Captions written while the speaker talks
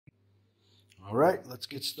All right, let's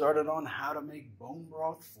get started on how to make bone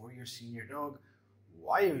broth for your senior dog,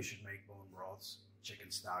 why you should make bone broths, chicken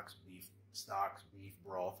stocks, beef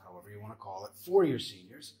broth, however you want to call it, for your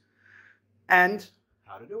seniors, and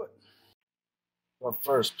how to do it. But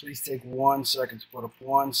first, please take 1 second to put a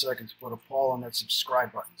paw on that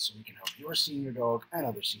subscribe button so we can help your senior dog and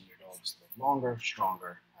other senior dogs live longer,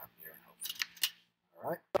 stronger, happier, and healthier.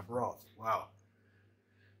 All right, broth. Wow.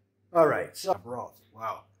 All right, so broth.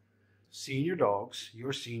 Wow. Senior dogs,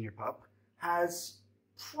 your senior pup, has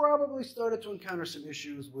probably started to encounter some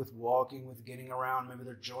issues with walking, with getting around. Maybe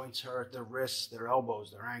their joints hurt, their wrists, their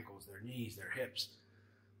elbows, their ankles, their knees, their hips.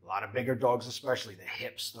 A lot of bigger dogs especially, the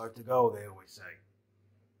hips start to go, they always say.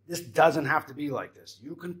 This doesn't have to be like this.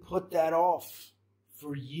 You can put that off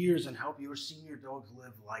for years and help your senior dogs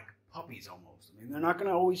live like puppies almost. I mean, they're not going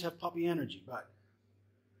to always have puppy energy, but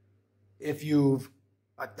if you've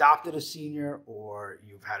adopted a senior or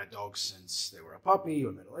you've had a dog since they were a puppy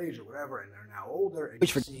or middle age or whatever, and they're now older,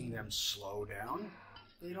 and you're seeing them slow down,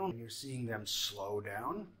 they don't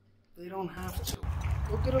have to.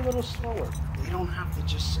 They'll get a little slower. They don't have to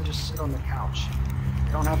just sit on the couch.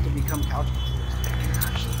 They don't have to become couch potatoes. They can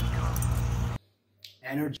actually become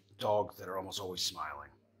energy dogs that are almost always smiling.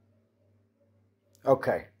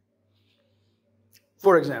 Okay.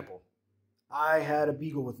 For example, I had a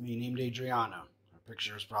beagle with me named Adriana. Her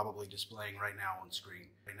picture is probably displaying right now on screen.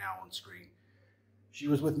 She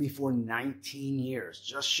was with me for 19 years,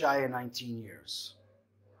 just shy of 19 years.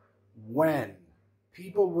 When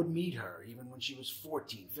people would meet her, even when she was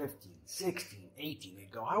 14, 15, 16, 18,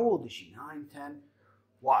 they'd go, how old is she, 9, 10?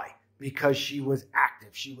 Why? Because she was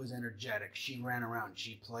active, she was energetic, she ran around,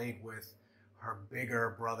 she played with her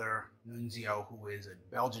bigger brother, Nunzio, who is a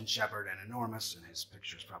Belgian Shepherd and enormous, and his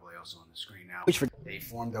picture is probably also on the screen now. They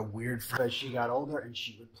formed a weird friend as she got older, and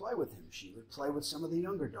she would play with him. She would play with some of the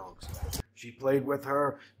younger dogs. She played with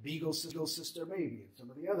her beagle sister, maybe, and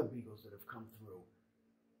some of the other beagles that have come through.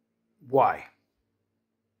 Why?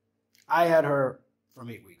 I had her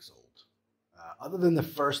from 8 weeks old. Other than the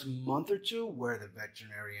first month or two where the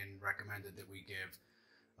veterinarian recommended that we give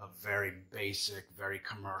a very basic, very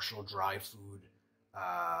commercial dry food,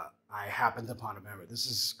 I happened upon a member. This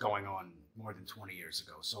is going on more than 20 years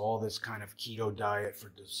ago. So all this kind of keto diet for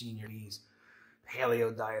the seniors,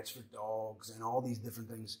 paleo diets for dogs, and all these different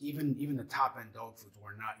things, even the top-end dog foods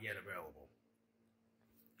were not yet available.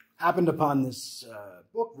 Happened upon this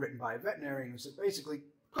book written by a veterinarian who said, basically,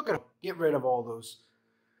 cook it up, get rid of all those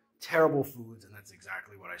terrible foods, and that's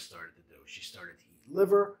exactly what I started to do. She started to eat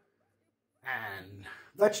liver and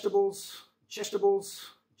vegetables,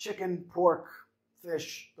 chicken, pork,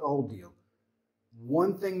 fish, the whole deal.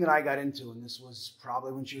 One thing that I got into, and this was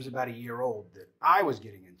probably when she was about a year old, that I was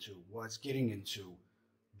getting into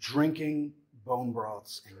drinking bone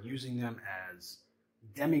broths and using them as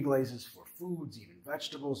demi-glazes for foods, even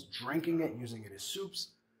vegetables, drinking it, using it as soups.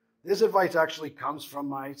 This advice actually comes from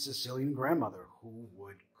my Sicilian grandmother, who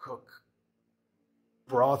would cook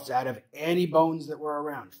broths out of any bones that were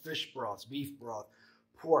around. Fish broths, beef broth,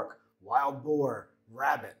 pork, wild boar,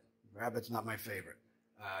 rabbit. Rabbit's not my favorite.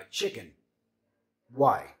 Chicken.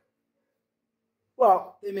 Why?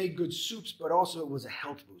 Well, they made good soups, but also it was a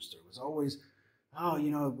health booster. It was always, oh, you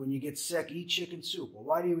know, when you get sick, eat chicken soup. Well,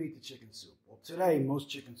 why do you eat the chicken soup? Well, today, most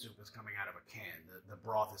chicken soup is coming out of a can. The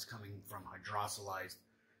broth is coming from hydrolyzed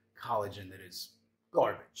collagen that is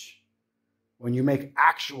garbage. When you make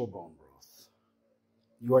actual bone broth,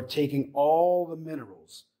 you are taking all the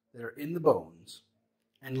minerals that are in the bones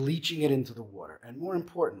and leaching it into the water. And more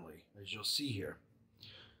importantly, as you'll see here,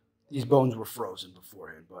 these bones were frozen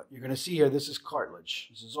beforehand, but you're going to see here, this is cartilage.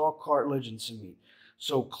 This is all cartilage and some meat.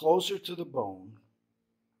 So closer to the bone,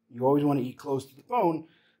 you always want to eat close to the bone,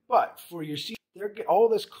 but for your all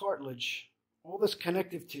this cartilage, all this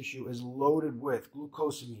connective tissue is loaded with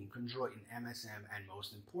glucosamine, chondroitin, MSM, and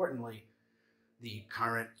most importantly, the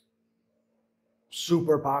current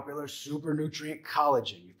super popular, super nutrient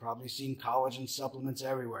collagen. You've probably seen collagen supplements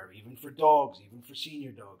everywhere, even for dogs, even for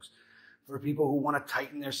senior dogs, for people who want to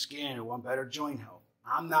tighten their skin or want better joint health.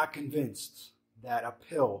 I'm not convinced that a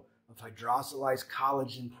pill of hydrolyzed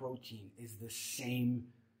collagen protein is the same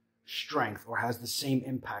strength or has the same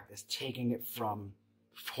impact as taking it from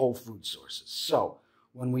whole food sources. So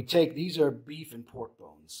when we take, these are beef and pork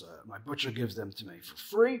bones. My butcher gives them to me for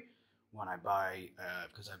free when I buy,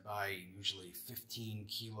 because I buy usually 15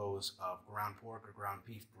 kilos of ground pork or ground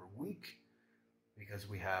beef per week, because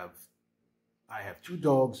I have 2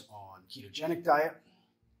 dogs on ketogenic diet,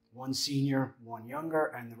 1 senior, 1 younger,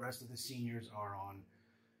 and the rest of the seniors are on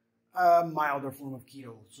a milder form of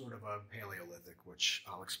keto, sort of a Paleolithic, which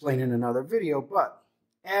I'll explain in another video. But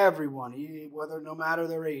Everyone, no matter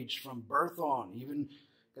their age, from birth on, even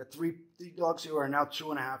got three dogs who are now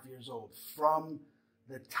 2.5 years old. From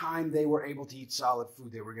the time they were able to eat solid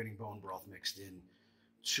food, they were getting bone broth mixed in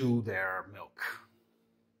to their milk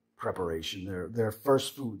preparation, their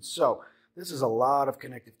first food. So this is a lot of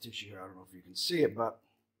connective tissue here. I don't know if you can see it, but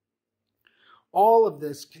all of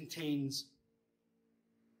this contains,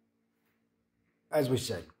 as we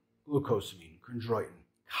said, glucosamine, chondroitin,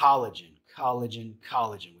 collagen.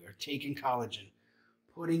 We are taking collagen,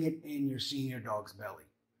 putting it in your senior dog's belly.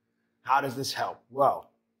 How does this help?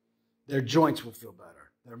 Well, their joints will feel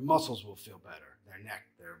better. Their muscles will feel better. Their neck,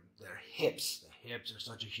 their hips. The hips are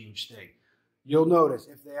such a huge thing. You'll notice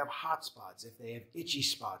if they have hot spots, if they have itchy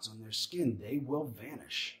spots on their skin, they will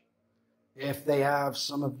vanish. If they have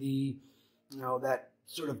some of the, that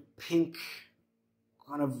sort of pink,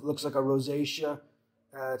 kind of looks like a rosacea,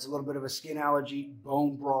 it's a little bit of a skin allergy,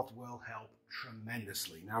 bone broth will help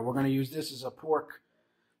tremendously. Now we're going to use this as a pork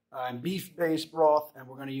and beef-based broth, and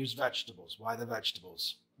we're going to use vegetables. Why the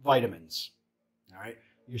vegetables? Vitamins. All right.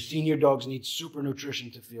 Your senior dogs need super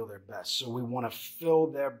nutrition to feel their best, so we want to fill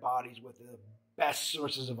their bodies with the best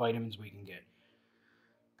sources of vitamins we can get.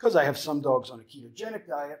 Because I have some dogs on a ketogenic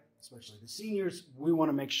diet, especially the seniors, we want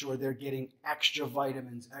to make sure they're getting extra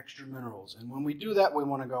vitamins, extra minerals. And when we do that, we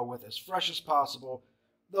want to go with as fresh as possible,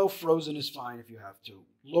 though frozen is fine if you have to.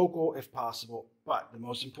 Local if possible, but the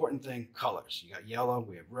most important thing, colors. You got yellow,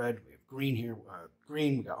 we have red, we have green here,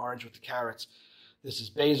 we got orange with the carrots. This is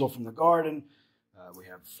basil from the garden. We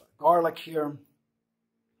have garlic here.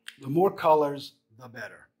 The more colors, the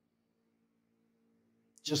better.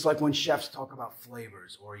 Just like when chefs talk about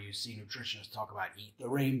flavors, or you see nutritionists talk about eat the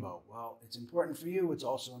rainbow. Well, it's important for you. It's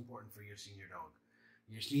also important for your senior dog.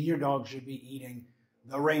 Your senior dog should be eating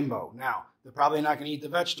the rainbow. Now, they're probably not going to eat the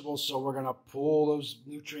vegetables, so we're going to pull those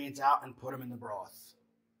nutrients out and put them in the broth.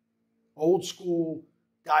 Old school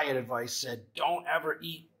diet advice said, don't ever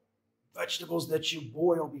eat vegetables that you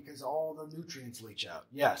boil because all the nutrients leach out.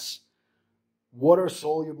 Yes,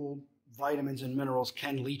 water-soluble vitamins and minerals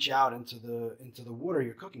can leach out into the water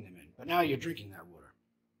you're cooking them in, but now you're drinking that water,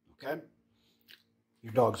 okay?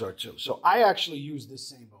 Your dogs are too. So I actually use this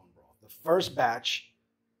same bone broth. The first batch,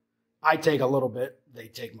 I take a little bit, they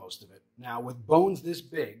take most of it. Now with bones this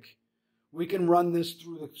big, we can run this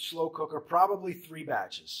through the slow cooker, probably 3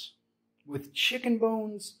 batches. With chicken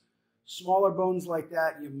bones, smaller bones like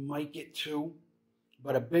that, you might get 2,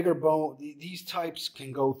 but a bigger bone, these types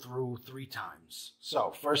can go through 3 times.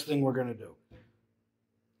 So first thing we're going to do,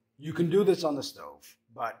 you can do this on the stove,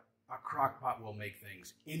 but a crock pot will make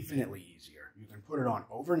things infinitely easier. You can put it on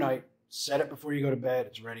overnight, set it before you go to bed,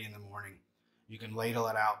 it's ready in the morning. You can ladle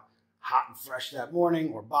it out hot and fresh that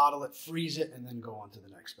morning, or bottle it, freeze it, and then go on to the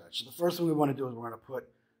next batch. So the first thing we want to do is we're going to put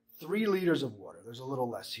 3 liters of water. There's a little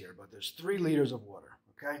less here, but there's 3 liters of water,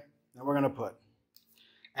 okay? Now we're going to put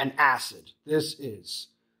an acid. This is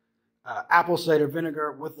apple cider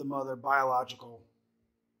vinegar with the mother, biological.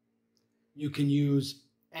 You can use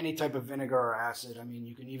any type of vinegar or acid. I mean,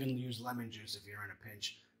 you can even use lemon juice if you're in a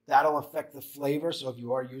pinch. That'll affect the flavor, so if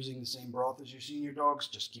you are using the same broth as your senior dogs,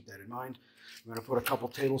 just keep that in mind. I'm going to put a couple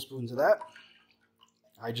tablespoons of that.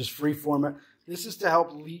 I just freeform it. This is to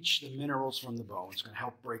help leach the minerals from the bone. It's going to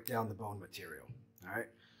help break down the bone material. All right.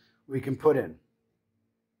 We can put in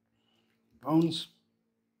bones.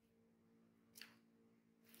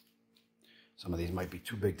 Some of these might be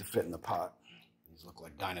too big to fit in the pot. These look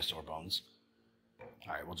like dinosaur bones.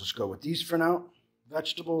 All right, we'll just go with these for now.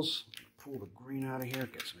 Vegetables. Pull the green out of here.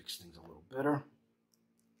 Makes things a little bitter.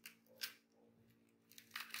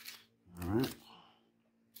 All right.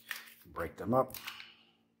 Break them up.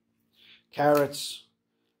 Carrots,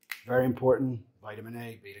 very important. Vitamin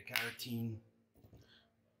A, beta carotene.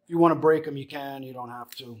 If you want to break them, you can. You don't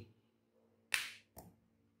have to.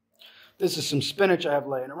 This is some spinach I have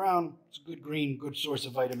laying around. It's a good green, good source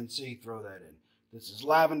of vitamin C. Throw that in. This is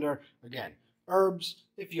lavender. Again, herbs,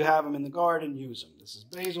 if you have them in the garden, use them. This is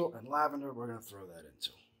basil and lavender. We're going to throw that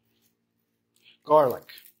into.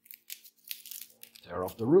 Garlic. Tear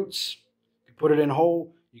off the roots. You can put it in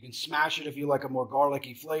whole. You can smash it if you like a more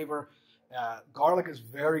garlicky flavor. Garlic is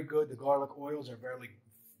very good. The garlic oils are very,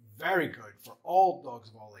 very good for all dogs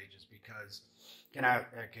of all ages because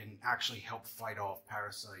it can actually help fight off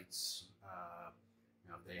parasites.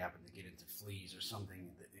 If they happen to get into fleas or something,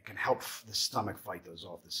 it can help the stomach fight those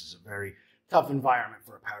off. This is a very tough environment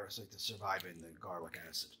for a parasite to survive in, the garlic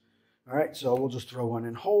acid. All right, so we'll just throw one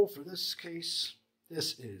in whole for this case.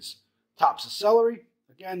 This is tops of celery.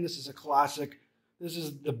 Again, this is a classic. This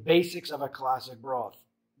is the basics of a classic broth.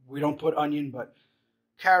 We don't put onion, but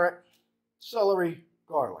carrot, celery,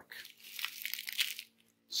 garlic.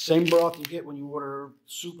 Same broth you get when you order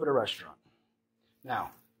soup at a restaurant.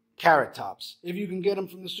 Now, carrot tops. If you can get them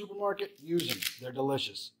from the supermarket, use them. They're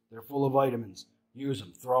delicious. They're full of vitamins. Use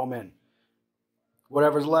them. Throw them in.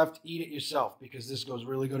 Whatever's left, eat it yourself because this goes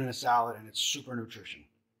really good in a salad and it's super nutrition.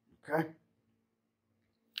 Okay?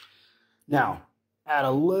 Now, add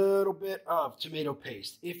a little bit of tomato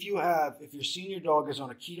paste. If your senior dog is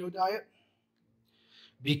on a keto diet,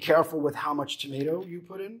 be careful with how much tomato you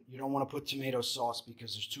put in. You don't want to put tomato sauce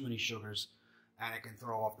because there's too many sugars and it can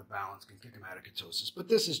throw off the balance, can kick them out of ketosis. But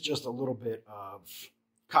this is just a little bit of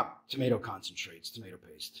tomato concentrates, tomato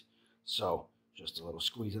paste. So just a little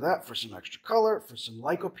squeeze of that for some extra color, for some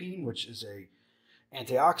lycopene, which is a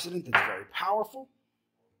antioxidant that's very powerful.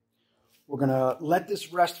 We're going to let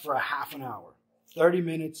this rest for a half an hour, 30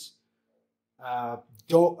 minutes.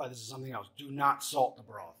 This is something else. Do not salt the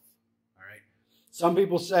broth. All right. Some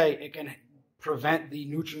people say it can prevent the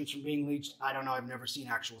nutrients from being leached. I don't know. I've never seen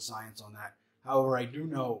actual science on that. However, I do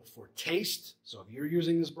know for taste, so if you're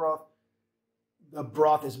using this broth, the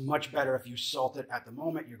broth is much better if you salt it at the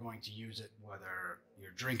moment you're going to use it, whether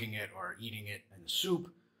you're drinking it or eating it in the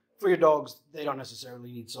soup. For your dogs, they don't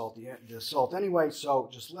necessarily need the salt anyway, so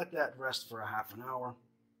just let that rest for a half an hour.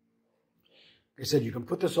 Like I said, you can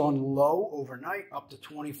put this on low overnight, up to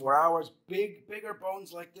 24 hours. Bigger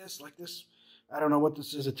bones like this. I don't know what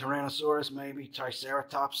this is, a Tyrannosaurus, maybe,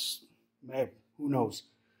 Triceratops, maybe, who knows.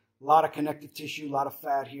 A lot of connective tissue, a lot of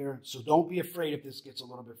fat here. So don't be afraid if this gets a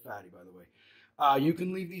little bit fatty, by the way. You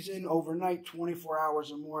can leave these in overnight, 24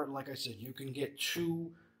 hours or more. Like I said, you can get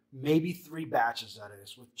 2, maybe 3 batches out of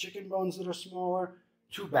this. With chicken bones that are smaller,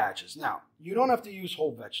 2 batches. Now, you don't have to use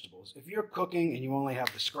whole vegetables. If you're cooking and you only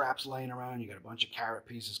have the scraps laying around, you got a bunch of carrot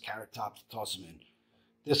pieces, carrot tops, toss them in.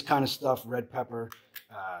 This kind of stuff, red pepper,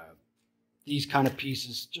 these kind of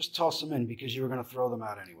pieces, just toss them in because you were going to throw them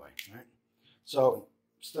out anyway, right? So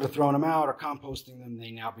instead of throwing them out or composting them, they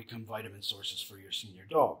now become vitamin sources for your senior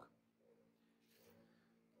dog.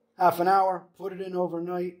 Half an hour, put it in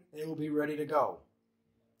overnight, it will be ready to go.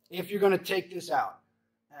 If you're going to take this out,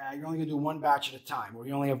 you're only going to do 1 batch at a time, or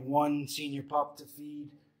you only have 1 senior pup to feed,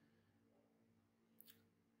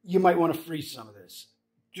 you might want to freeze some of this.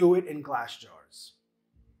 Do it in glass jars.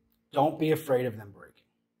 Don't be afraid of them breaking.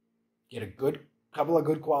 Get a couple of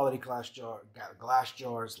good quality glass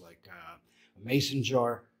jars, like a mason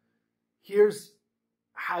jar. Here's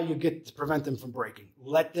how you get to prevent them from breaking.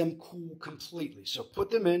 Let them cool completely. So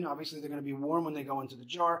put them in. Obviously, they're going to be warm when they go into the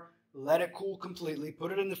jar. Let it cool completely.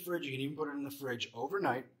 Put it in the fridge. You can even put it in the fridge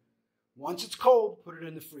overnight. Once it's cold, put it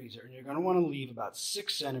in the freezer. And you're going to want to leave about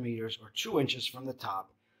 6 centimeters or 2 inches from the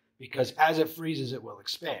top because as it freezes, it will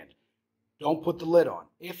expand. Don't put the lid on.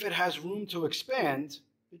 If it has room to expand,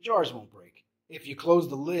 the jars won't break. If you close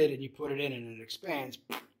the lid and you put it in and it expands,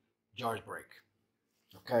 jars break.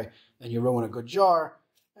 Okay? Then you ruin a good jar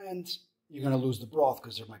and you're going to lose the broth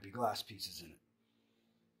because there might be glass pieces in it.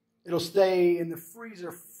 It'll stay in the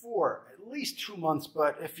freezer for at least 2 months,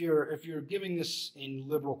 but if you're giving this in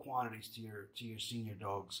liberal quantities to your senior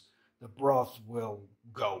dogs, the broth will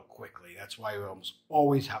go quickly. That's why we almost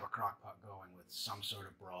always have a crock pot going with some sort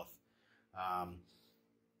of broth.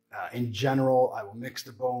 In general, I will mix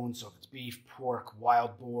the bones, so if it's beef, pork,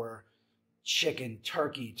 wild boar, chicken,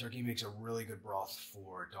 turkey. Turkey makes a really good broth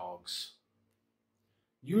for dogs.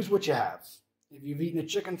 Use what you have. If you've eaten a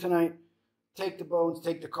chicken tonight, take the bones,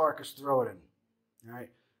 take the carcass, throw it in. All right.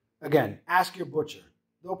 Again, ask your butcher.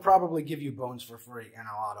 They'll probably give you bones for free, and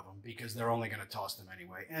a lot of them, because they're only going to toss them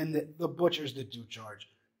anyway. And the butchers that do charge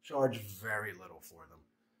very little for them.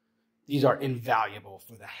 These are invaluable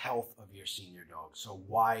for the health of your senior dog. So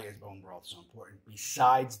why is bone broth so important?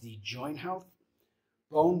 Besides the joint health,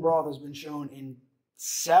 bone broth has been shown in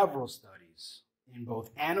several studies in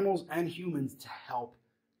both animals and humans to help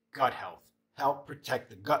gut health, help protect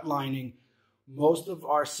the gut lining. Most of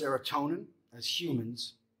our serotonin as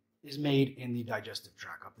humans is made in the digestive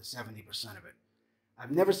tract, up to 70% of it.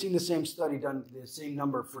 I've never seen the same study done, the same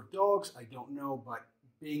number for dogs. I don't know, but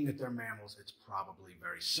being that they're mammals, it's probably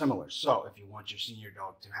very similar. So if you want your senior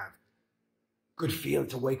dog to have good feel,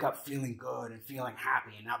 to wake up feeling good and feeling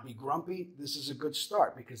happy and not be grumpy, this is a good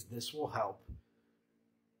start because this will help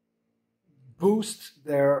boost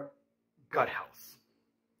their gut health.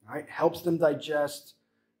 All right? Helps them digest,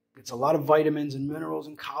 gets a lot of vitamins and minerals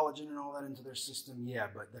and collagen and all that into their system. Yeah,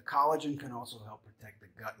 but the collagen can also help protect the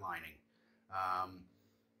gut lining.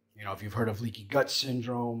 If you've heard of leaky gut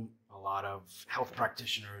syndrome, a lot of health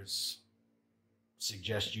practitioners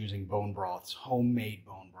suggest using bone broths, homemade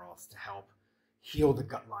bone broths, to help heal the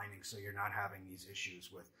gut lining so you're not having these issues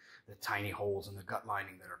with the tiny holes in the gut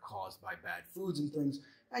lining that are caused by bad foods and things.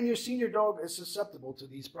 And your senior dog is susceptible to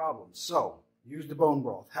these problems. So use the bone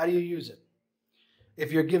broth. How do you use it?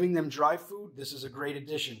 If you're giving them dry food, this is a great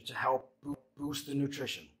addition to help boost the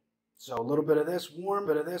nutrition. So a little bit of this warm,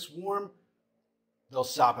 they'll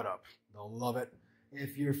sop it up. They'll love it.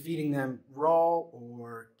 If you're feeding them raw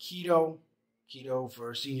or keto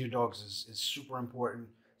for senior dogs is super important,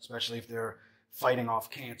 especially if they're fighting off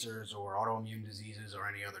cancers or autoimmune diseases or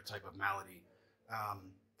any other type of malady.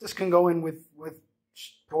 This can go in with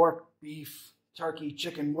pork, beef, turkey,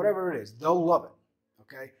 chicken, whatever it is. They'll love it,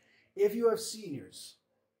 okay? If you have seniors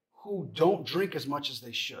who don't drink as much as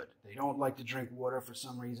they should, they don't like to drink water for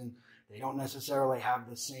some reason, they don't necessarily have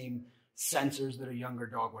the same sensors that a younger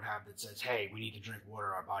dog would have that says, hey, we need to drink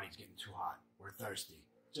water, our body's getting too hot, we're thirsty.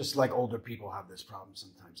 Just like older people have this problem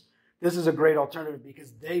sometimes. This is a great alternative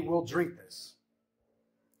because they will drink this,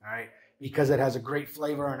 all right? Because it has a great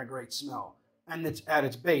flavor and a great smell. And it's at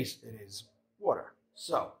its base, it is water.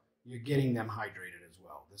 So you're getting them hydrated as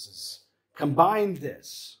well. Combine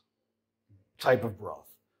this type of broth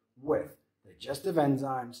with digestive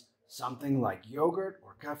enzymes, something like yogurt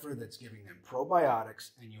or kefir that's giving them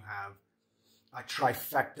probiotics, and you have a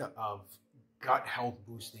trifecta of gut health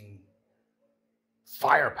boosting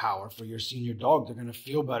firepower for your senior dog. They're going to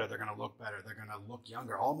feel better. They're going to look better. They're going to look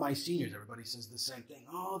younger. All my seniors, everybody says the same thing.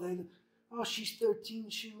 Oh, she's 13.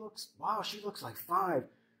 She looks like 5.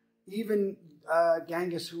 Even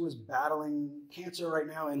Genghis, who is battling cancer right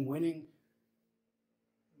now and winning,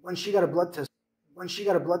 when she got a blood test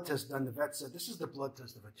done, the vet said, this is the blood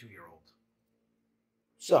test of a 2-year-old.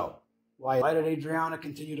 So, why did Adriana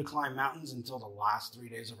continue to climb mountains until the last 3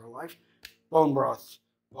 days of her life? Bone broth.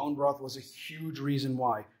 Bone broth was a huge reason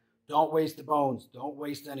why. Don't waste the bones. Don't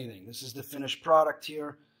waste anything. This is the finished product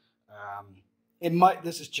here.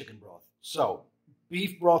 This is chicken broth. So,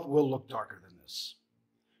 beef broth will look darker than this.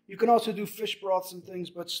 You can also do fish broths and things,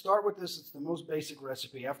 but start with this. It's the most basic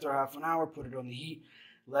recipe. After half an hour, put it on the heat.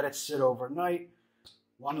 Let it sit overnight.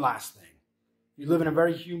 One last thing. If you live in a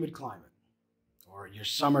very humid climate, or your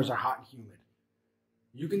summers are hot and humid,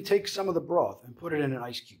 you can take some of the broth and put it in an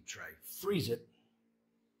ice cube tray. Freeze it,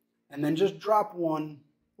 and then just drop 1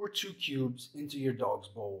 or 2 cubes into your dog's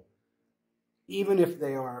bowl. Even if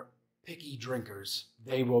they are picky drinkers,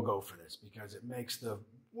 they will go for this because it makes the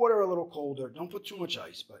water a little colder. Don't put too much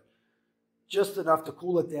ice, but just enough to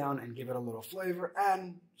cool it down and give it a little flavor.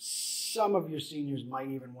 And some of your seniors might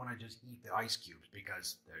even want to just eat the ice cubes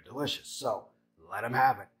because they're delicious. So let them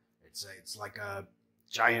have it. It's like a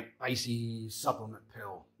giant icy supplement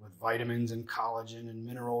pill with vitamins and collagen and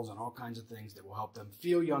minerals and all kinds of things that will help them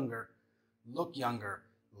feel younger, look younger,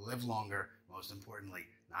 live longer. Most importantly,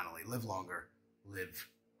 not only live longer, live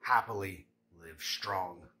happily, live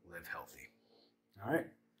strong, live healthy. All right?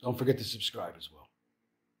 Don't forget to subscribe as well.